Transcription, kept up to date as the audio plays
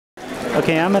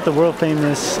Okay, I'm at the world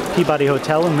famous Peabody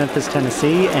Hotel in Memphis,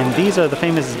 Tennessee, and these are the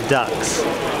famous ducks.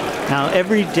 Now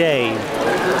every day,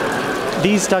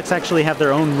 these ducks actually have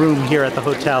their own room here at the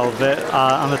hotel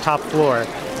on the top floor.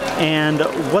 And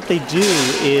what they do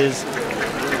is,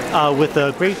 with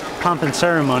a great pomp and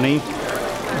ceremony,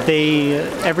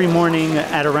 every morning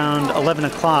at around 11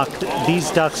 o'clock, these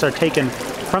ducks are taken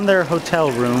from their hotel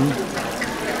room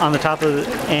on the top of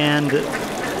and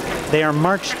they are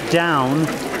marched down.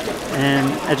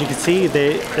 And as you can see,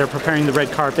 they're preparing the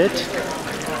red carpet. See?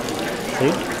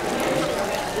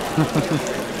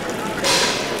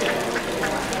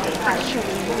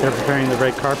 They're preparing the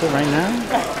red carpet right now.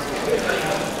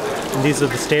 And these are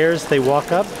the stairs they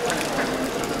walk up.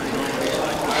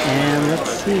 And let's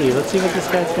see what this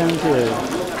guy's gonna do.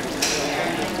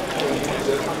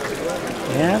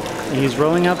 Yep, he's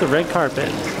rolling out the red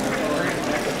carpet.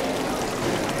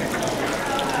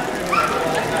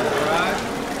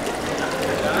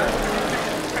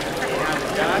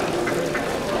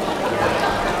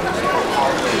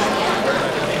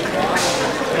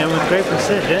 And with great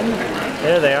precision,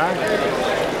 there they are.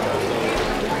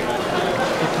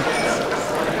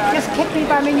 Just kick me,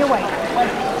 but I'm in your way.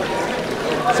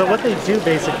 So what they do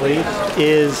basically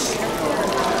is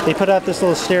they put out this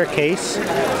little staircase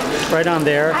right on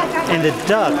there, and the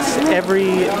ducks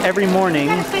every morning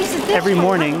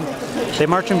they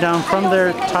march them down from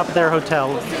their top of their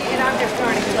hotel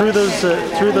through those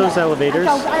elevators,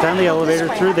 down the elevator,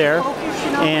 through there,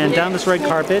 and down this red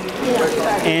carpet,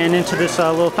 and into this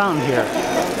little fountain here.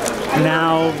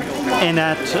 Now, and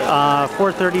at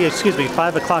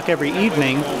 5 o'clock every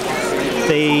evening,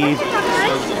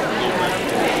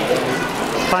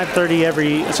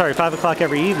 5 o'clock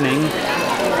every evening,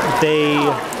 they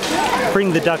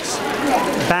bring the ducks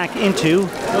back to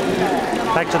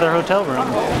their hotel room.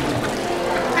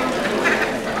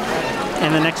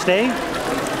 And the next day,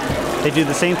 they do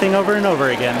the same thing over and over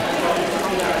again.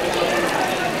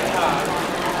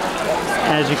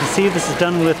 As you can see, this is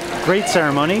done with great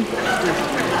ceremony.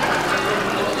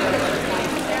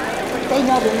 They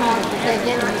know the money.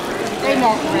 They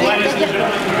know. Ladies and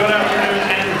gentlemen, good afternoon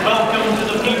and welcome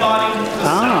to the Peabody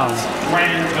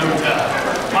Grand Hotel.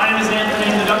 My name is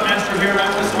Anthony, the Duck Master here at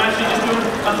Memphis. I'm actually just doing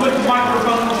a quick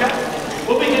microphone check.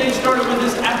 We'll be getting started with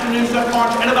this afternoon's duck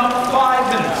march in about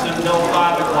 5 minutes until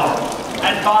 5 o'clock.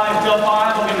 At 5 till 5,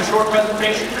 I'll give a short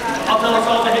presentation. I'll tell us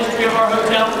all the history of our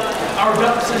hotel, our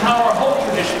ducks, and how our whole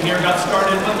tradition here got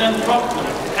started. But then promptly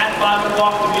at 5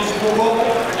 o'clock, the music will roll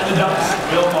and the ducks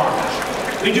will march.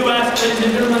 We do ask, ladies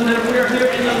and gentlemen, that if we are here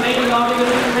in the main lobby, that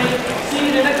we remain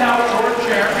seated in a couch or a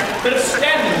chair, but if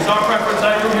standing is our preference,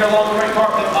 I room here along the red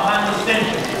carpet behind the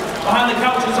stage, behind the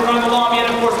couches around the lobby, and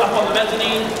of course up on the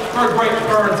mezzanine for a great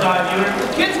bird's eye view. And if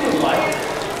the kids would like,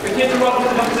 the kids are welcome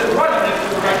to come sit right up next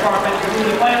to the red carpet,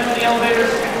 through the plans of the elevators,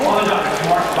 while the ducks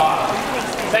march by.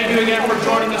 Thank you again for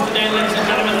joining us today, ladies and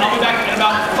gentlemen. I'll be back in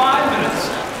about 5 minutes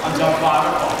until 5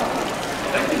 o'clock.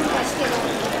 Thank you.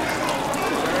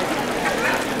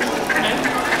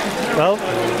 Well,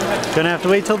 gonna have to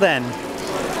wait till then.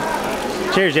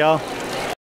 Cheers, y'all.